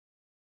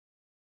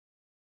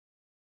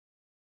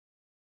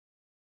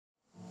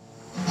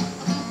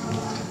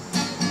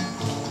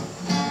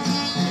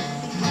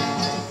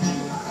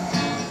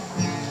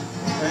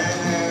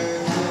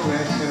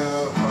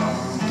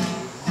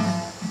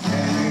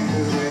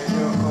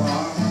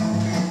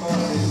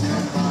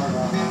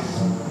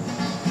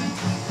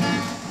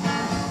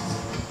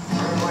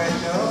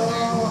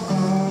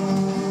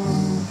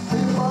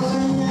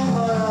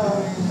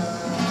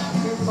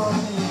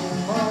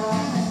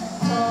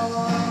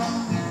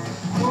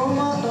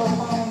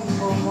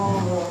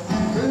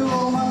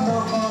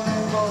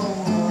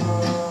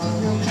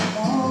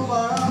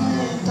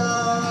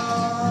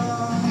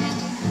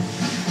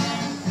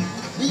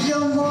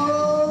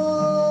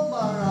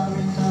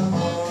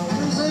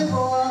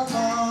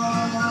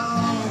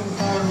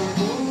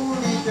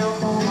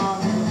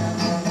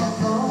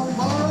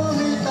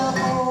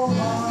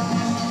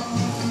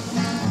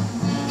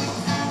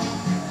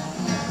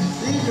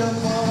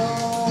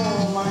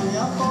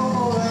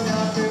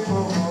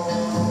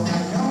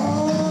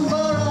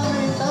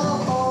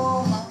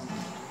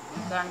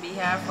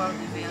behalf of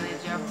the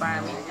village of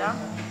Baramita,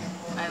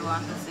 I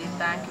want to say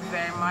thank you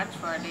very much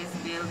for this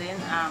building.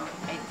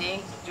 I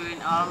think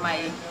during all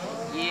my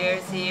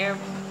years here,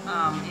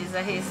 is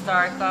a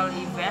historical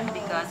event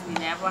because we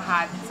never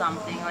had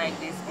something like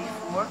this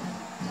before,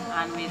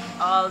 and with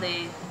all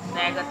the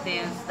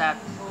negatives that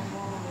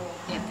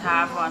it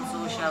have on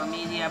social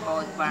media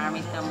about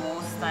Baramita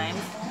most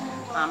times,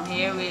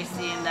 here we're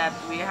seeing that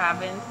we're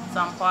having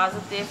some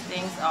positive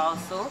things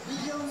also.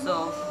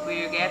 So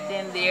we're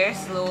getting there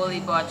slowly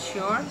but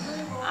sure,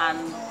 and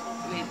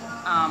with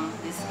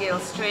the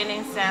Skills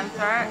Training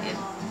Center,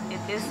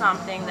 it is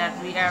something that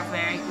we are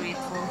very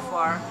grateful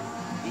for,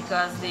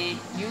 because the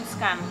youth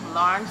can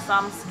learn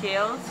some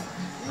skills,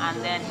 and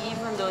then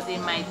even though they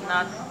might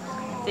not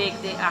take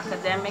the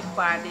academic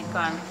part, they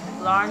can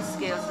learn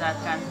skills that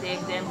can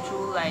take them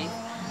through life.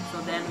 So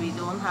then we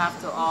don't have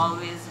to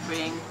always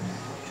bring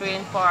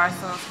trained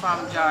persons from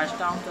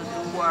Georgetown to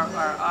do work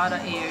or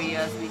other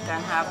areas. We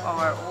can have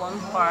our own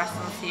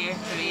persons here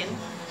trained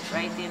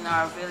right in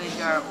our village,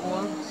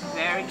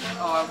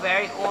 our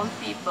very own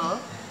people,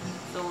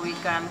 so we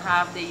can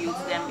have the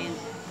youth them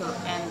to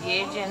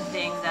engage in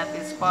things that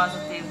is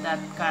positive, that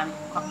can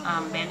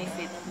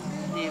benefit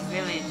the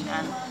village,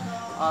 and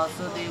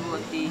also they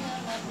would be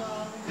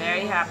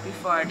very happy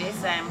for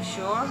this, I'm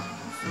sure.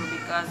 So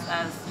because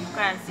as you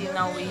can see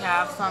now, we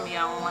have some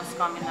young ones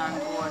coming on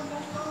board.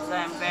 So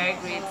I'm very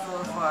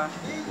grateful for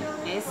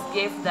this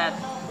gift that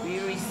we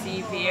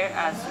receive here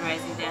as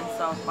residents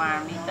of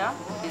Baramita.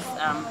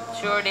 I'm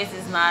sure this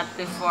is not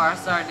the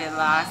first or the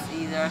last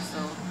either. So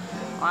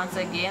once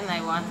again,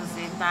 I want to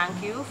say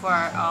thank you for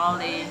all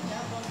the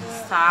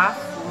staff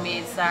who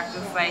made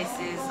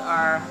sacrifices,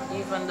 or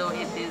even though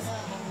it is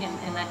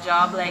in a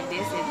job like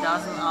this, it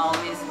doesn't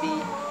always be,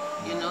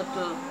 you know,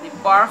 to the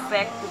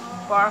perfect,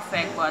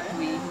 but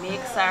we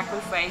make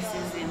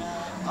sacrifices in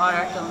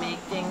order to make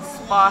things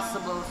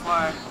possible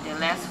for the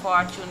less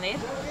fortunate.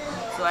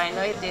 So I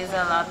know it is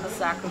a lot of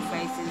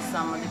sacrifices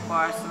some of the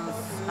persons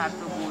had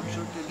to go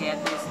through to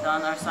get this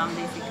done, or some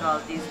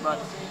difficulties, but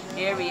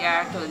here we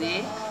are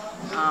today.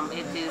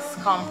 It is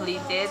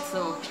completed,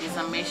 so it's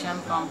a mission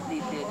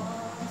completed.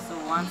 So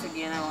once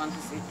again, I want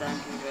to say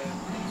thank you very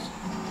much.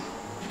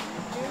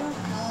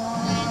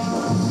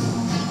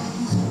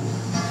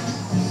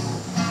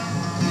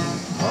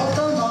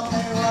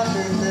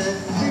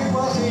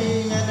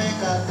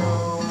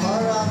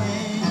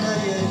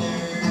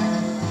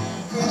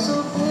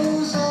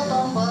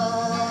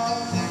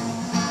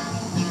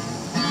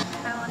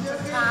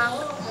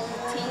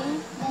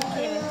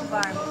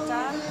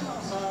 Baramita,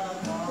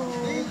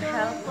 who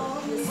helped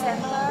the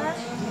center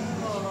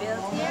be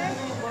built here.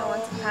 I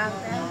want to thank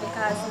them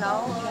because now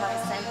we have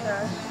a center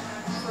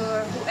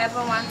for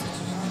whoever wants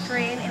to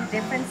train in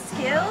different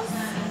skills,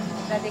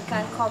 that they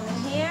can come in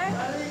here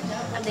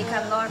and they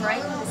can learn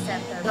right in the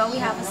center. Now we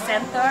have a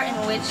center in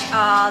which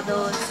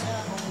those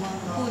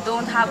who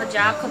don't have a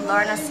job could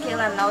learn a skill,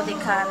 and now they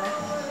can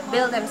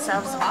build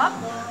themselves up.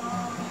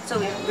 So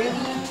we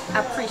really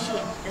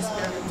appreciate this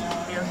building to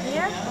be built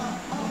here,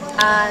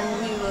 and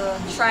we will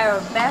try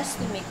our best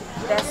to make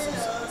the best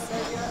use of it.